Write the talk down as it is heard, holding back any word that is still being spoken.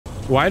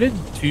Why did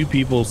 2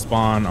 people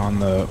spawn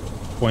on the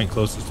point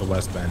closest to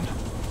West Bend,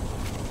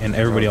 and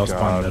everybody else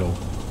spawned middle?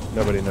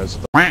 Nobody knows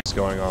what the is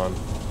going on.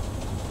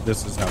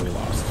 This is how we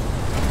lost.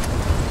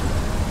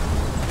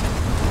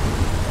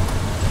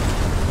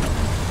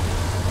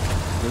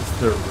 Is this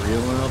the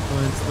real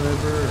Alpine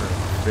sniper or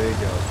fake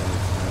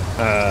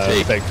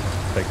Alpine Fake.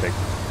 sniper? Fake.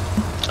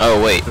 Oh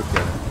wait.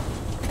 Okay.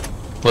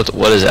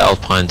 What is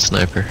Alpine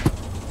sniper?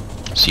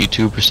 It's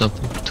YouTube or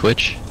something?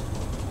 Twitch?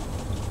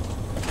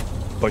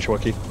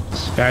 Bushwookie.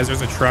 Guys,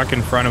 there's a truck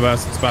in front of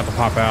us. It's about to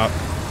pop out.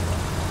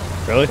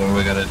 Really? What are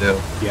we gonna do?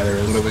 Yeah, there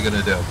is. What are we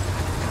gonna do?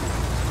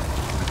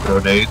 Throw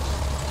nades?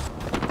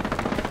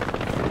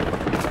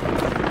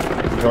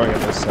 Going in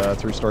this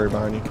 3-story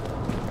behind you.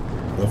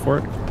 Go for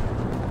it.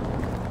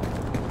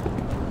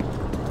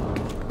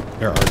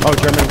 There are. Oh,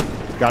 German.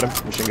 Got him.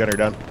 Machine gunner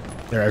done.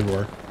 They're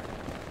everywhere.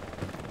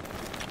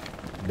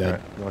 Dead.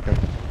 Alright, okay.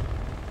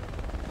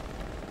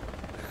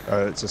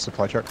 It's a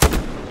supply truck.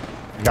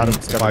 Got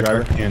him. Supply Got the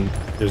driver. truck, and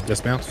there's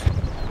dismounts.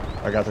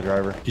 I got the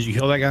driver. Did you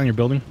kill that guy in your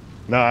building?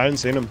 No, I hadn't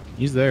seen him.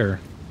 He's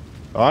there.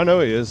 Oh, I know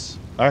he is.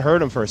 I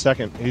heard him for a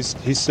second. He's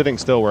sitting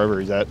still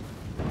wherever he's at.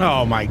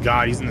 Oh my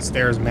god, he's in the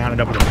stairs mounted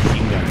up with a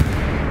machine gun.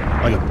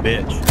 Like a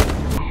bitch.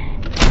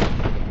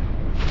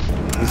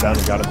 He's down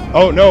and got him.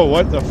 Oh no,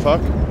 what the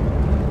fuck?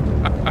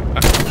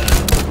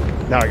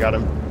 Now I got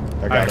him.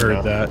 I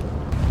heard that. Alright,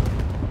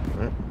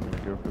 I'm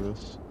gonna go for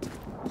this.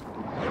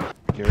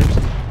 Gears.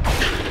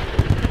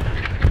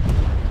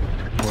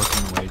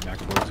 Working way back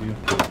towards you.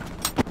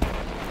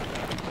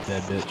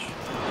 Dead bitch.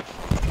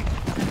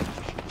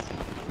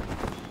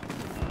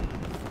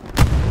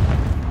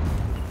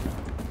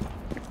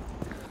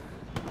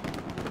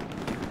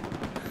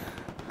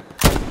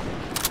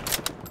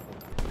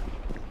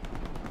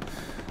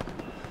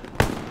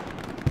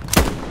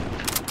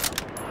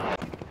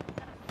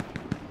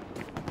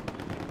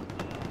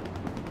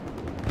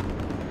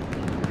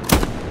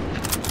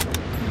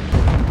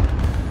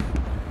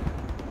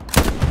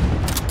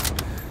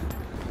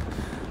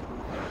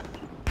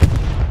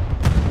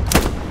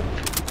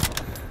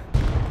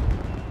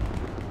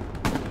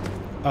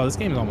 Oh, this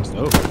game is almost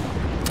over.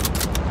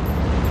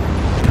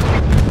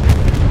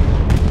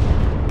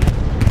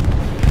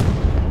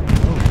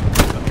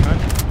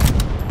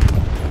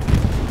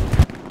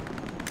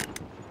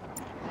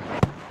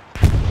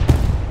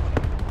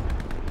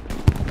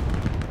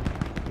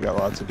 You got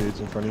lots of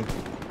dudes in front of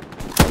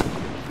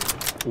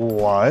you.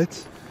 What?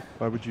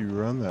 Why would you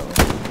run that way?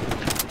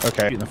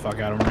 Okay. Getting the fuck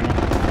out of him right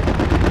now.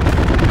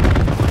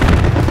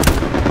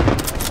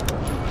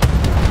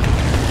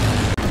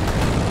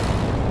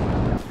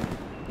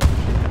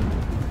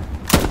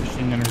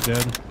 Machine gunner's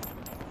dead.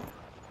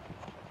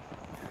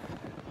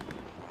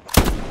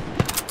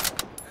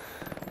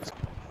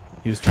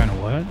 He was trying to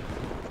what?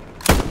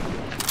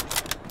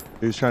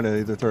 He was trying to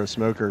either throw a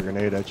smoke or a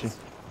grenade at you.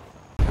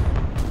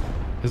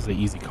 This is an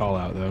easy call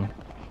out though.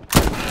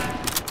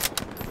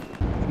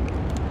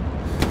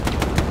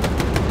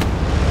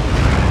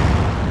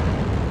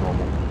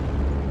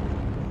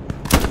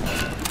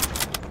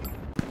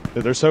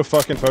 Dude, they're so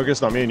fucking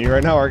focused on me and you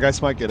right now, our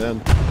guys might get in.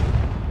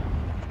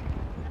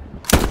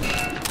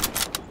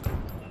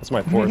 That's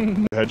my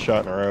 4th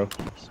headshot in a row.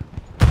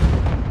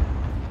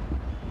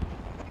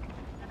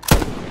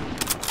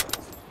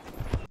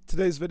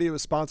 Today's video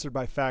is sponsored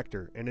by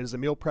Factor, and it is a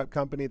meal prep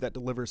company that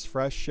delivers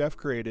fresh,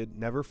 chef-created,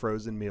 never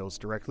frozen meals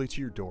directly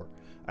to your door.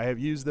 I have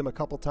used them a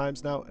couple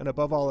times now, and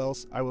above all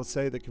else, I will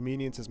say the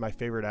convenience is my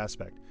favorite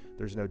aspect.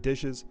 There's no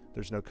dishes,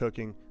 there's no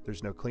cooking,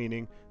 there's no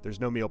cleaning, there's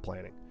no meal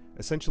planning.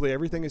 Essentially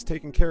everything is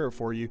taken care of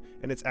for you,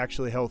 and it's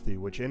actually healthy,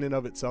 which in and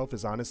of itself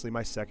is honestly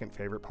my second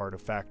favorite part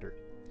of Factor.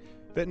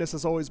 Fitness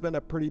has always been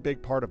a pretty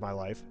big part of my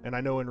life, and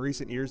I know in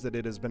recent years that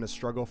it has been a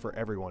struggle for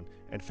everyone,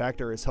 and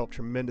Factor has helped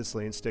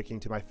tremendously in sticking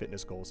to my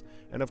fitness goals.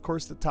 And of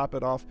course, to top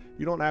it off,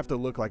 you don't have to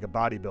look like a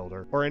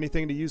bodybuilder or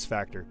anything to use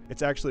Factor.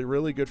 It's actually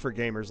really good for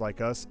gamers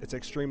like us. It's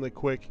extremely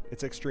quick,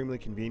 it's extremely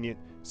convenient,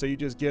 so you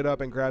just get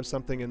up and grab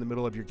something in the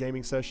middle of your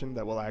gaming session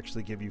that will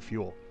actually give you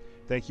fuel.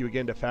 Thank you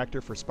again to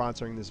Factor for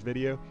sponsoring this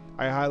video.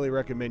 I highly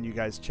recommend you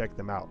guys check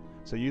them out.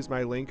 So use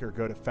my link or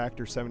go to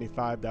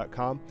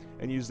factor75.com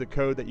and use the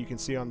code that you can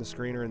see on the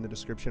screen or in the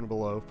description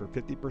below for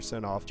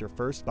 50% off your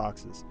first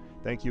boxes.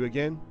 Thank you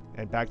again,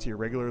 and back to your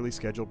regularly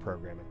scheduled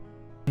programming.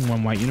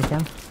 One white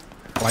uniform.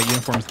 White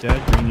uniform's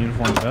dead, green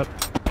uniform's up.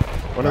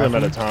 One of them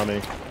at a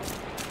Tommy.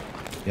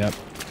 Yep.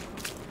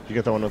 Did you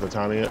get the one with the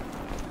Tommy yet?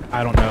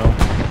 I don't know.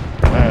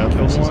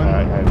 Killed one.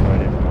 I have no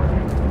idea.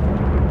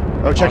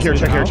 Oh, check here,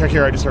 check here, check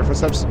here. I just heard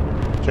footsteps.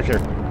 Check here.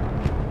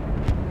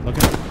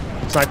 Looking.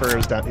 Sniper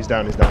is down. He's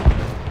down. He's down.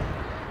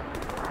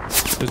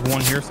 There's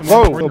one here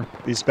somewhere. Whoa!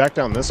 He's back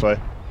down this way.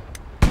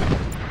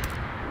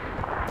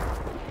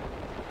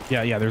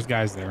 Yeah, there's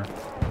guys there.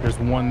 There's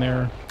one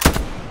there.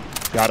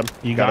 Got him.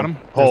 You got him?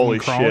 Holy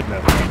shit,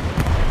 man.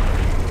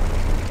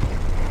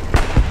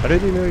 I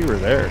didn't even know you were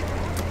there.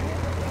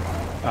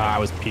 I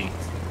was peeked.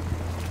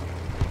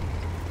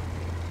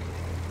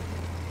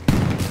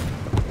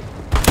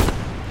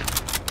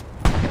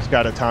 He's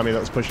got a Tommy that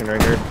was pushing right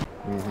here.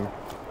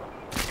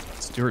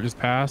 Stuart just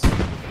passed.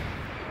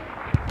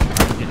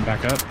 I'm getting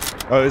back up.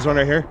 Oh, there's one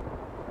right here.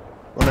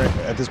 One right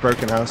at this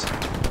broken house.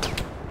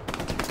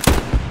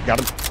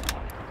 Got him.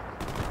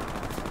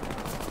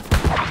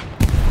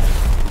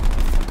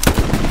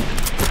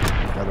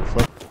 Got him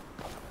flip.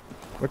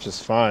 Which is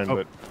fine, Oh,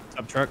 but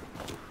up truck.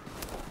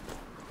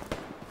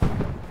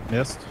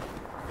 Missed.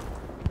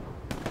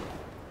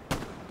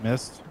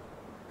 Missed.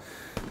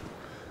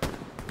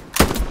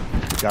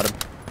 got him.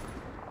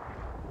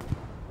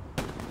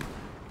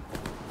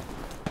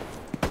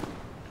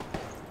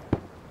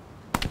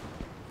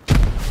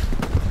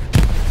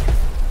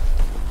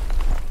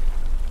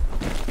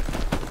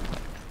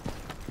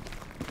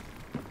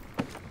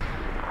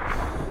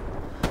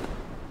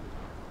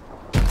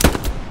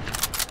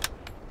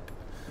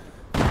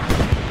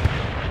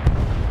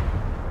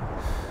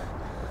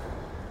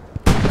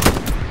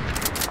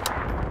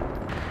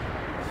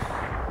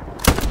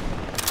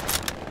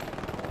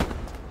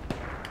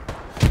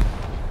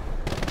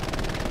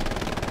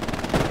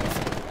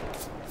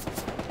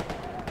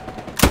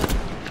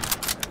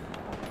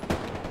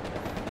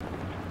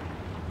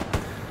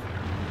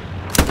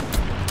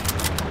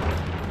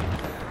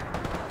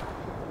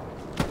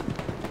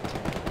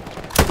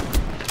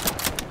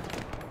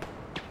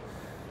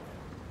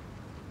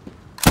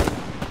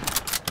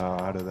 Oh,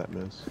 how did that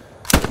miss?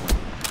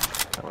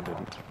 That one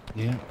didn't.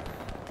 Yeah.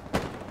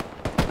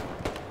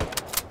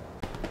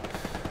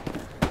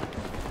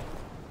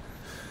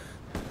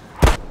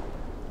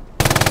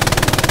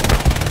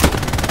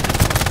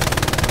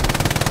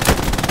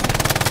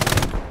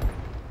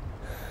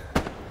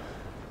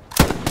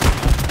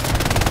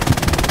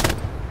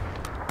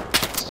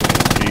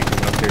 Still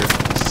coming up here.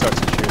 Sucks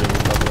to shoot him on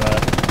top of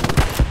that.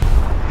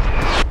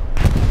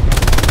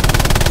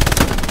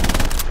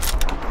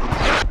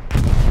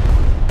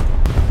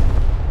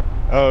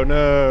 Oh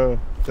no!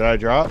 Did I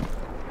drop?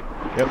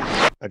 Yep,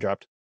 I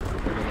dropped.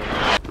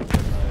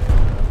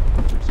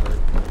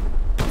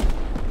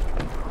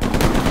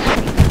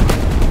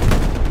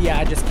 Yeah,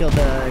 I just killed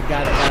the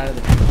guy that got out of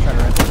the truck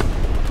run.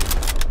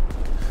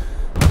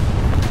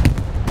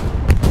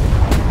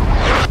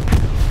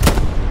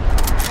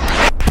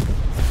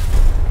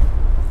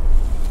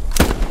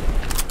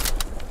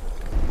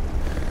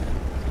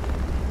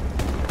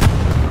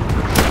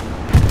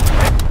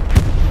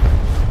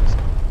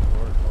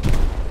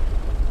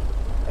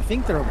 I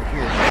think they're over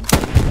here.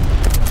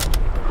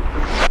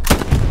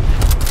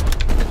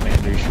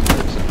 Commander, you should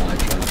put some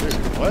live shots.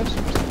 What?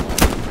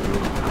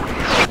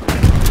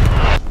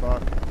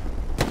 Fuck.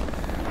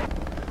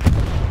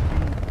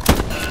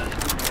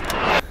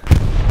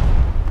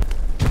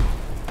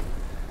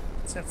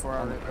 It's at 4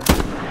 hours.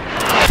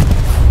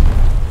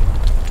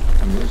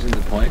 I'm losing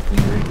the point. Can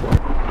you report?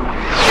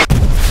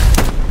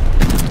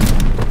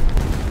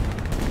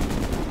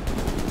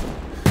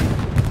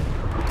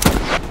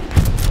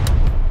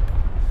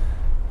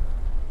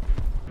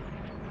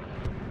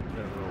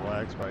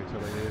 Relax, probably till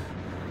they hit.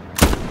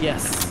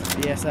 Yes,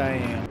 yes I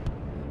am.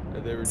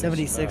 They were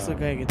 76 just, look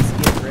like it's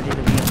getting ready to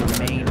be in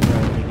the main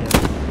road again.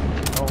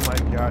 Oh my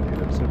god,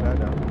 dude, I'm so bad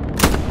now.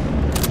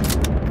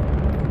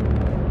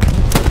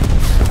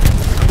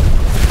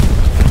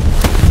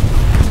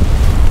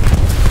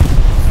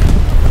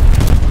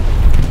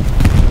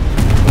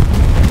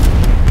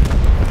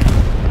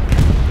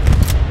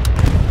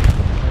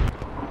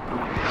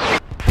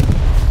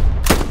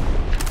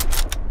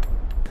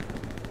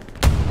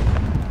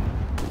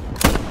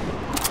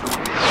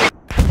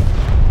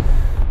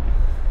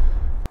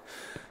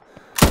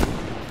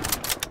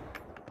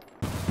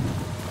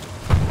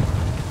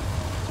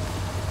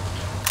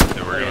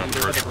 We're Yeah, going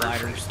they're first the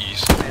gliders.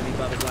 east. Heavy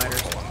by the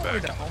gliders. Pulling back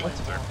in the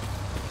lanes there.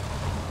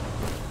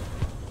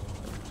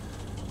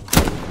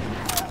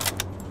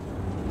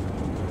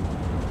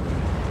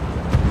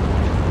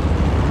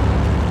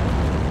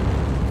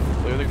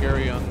 Clear the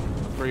Gary on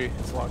 3.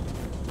 It's locked.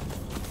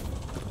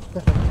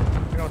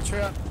 We're gonna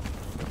trip.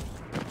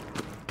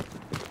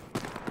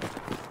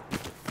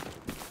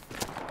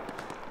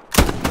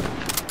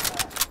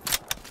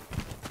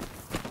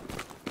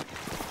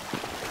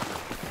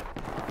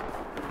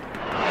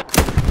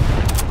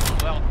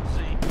 Well,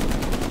 see.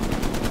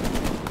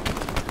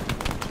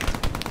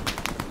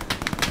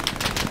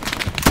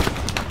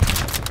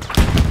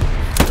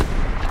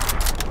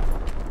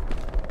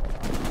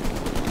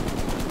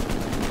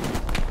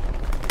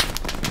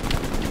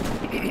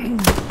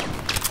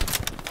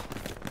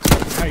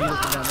 How are you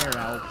looking down there,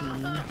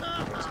 Alpine?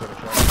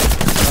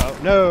 Oh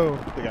no!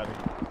 They got me.